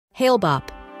Hale-Bopp,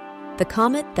 the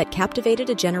comet that captivated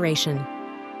a generation.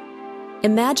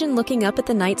 Imagine looking up at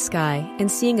the night sky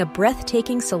and seeing a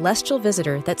breathtaking celestial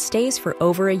visitor that stays for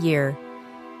over a year.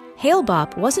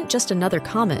 Hale-Bopp wasn't just another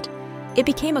comet. It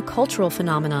became a cultural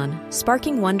phenomenon,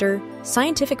 sparking wonder,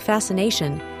 scientific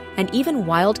fascination, and even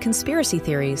wild conspiracy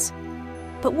theories.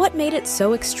 But what made it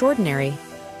so extraordinary?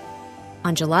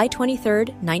 On July 23,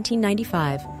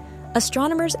 1995,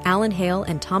 astronomers Alan Hale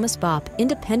and Thomas Bopp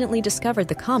independently discovered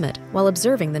the comet while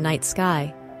observing the night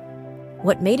sky.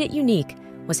 What made it unique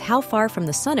was how far from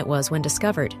the sun it was when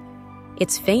discovered.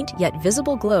 Its faint yet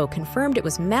visible glow confirmed it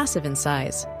was massive in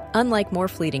size, unlike more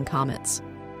fleeting comets.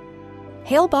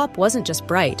 Hale-Bopp wasn't just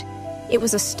bright, it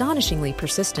was astonishingly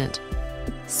persistent.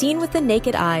 Seen with the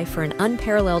naked eye for an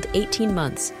unparalleled 18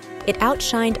 months, it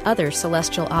outshined other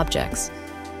celestial objects.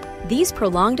 These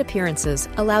prolonged appearances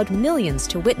allowed millions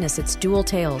to witness its dual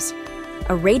tails,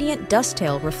 a radiant dust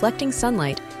tail reflecting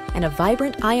sunlight and a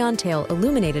vibrant ion tail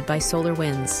illuminated by solar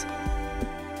winds.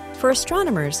 For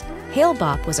astronomers,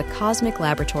 Hale-Bopp was a cosmic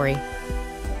laboratory.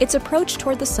 Its approach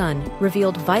toward the sun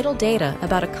revealed vital data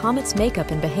about a comet's makeup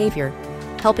and behavior,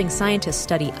 helping scientists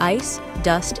study ice,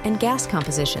 dust, and gas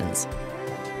compositions.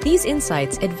 These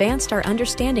insights advanced our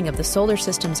understanding of the solar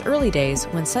system's early days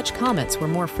when such comets were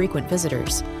more frequent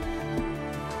visitors.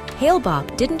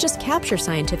 Hale-Bopp didn't just capture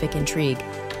scientific intrigue,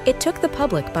 it took the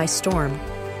public by storm.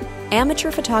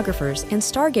 Amateur photographers and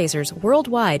stargazers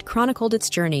worldwide chronicled its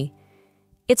journey.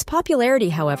 Its popularity,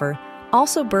 however,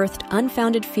 also birthed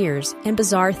unfounded fears and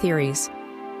bizarre theories.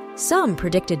 Some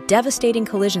predicted devastating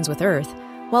collisions with Earth,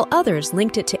 while others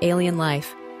linked it to alien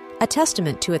life, a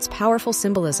testament to its powerful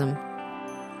symbolism.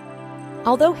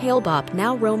 Although Hale-Bopp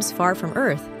now roams far from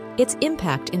Earth, its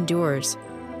impact endures.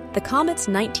 The comet's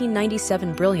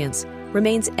 1997 brilliance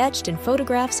remains etched in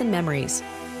photographs and memories.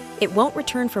 It won't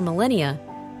return for millennia,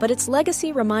 but its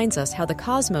legacy reminds us how the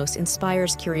cosmos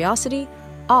inspires curiosity,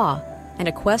 awe, and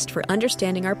a quest for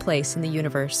understanding our place in the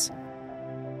universe.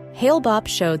 Hale-Bopp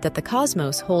showed that the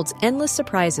cosmos holds endless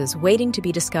surprises waiting to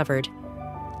be discovered.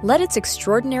 Let its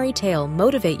extraordinary tale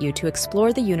motivate you to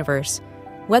explore the universe,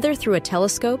 whether through a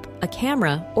telescope, a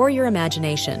camera, or your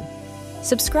imagination.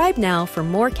 Subscribe now for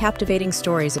more captivating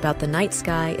stories about the night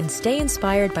sky and stay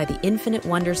inspired by the infinite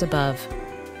wonders above.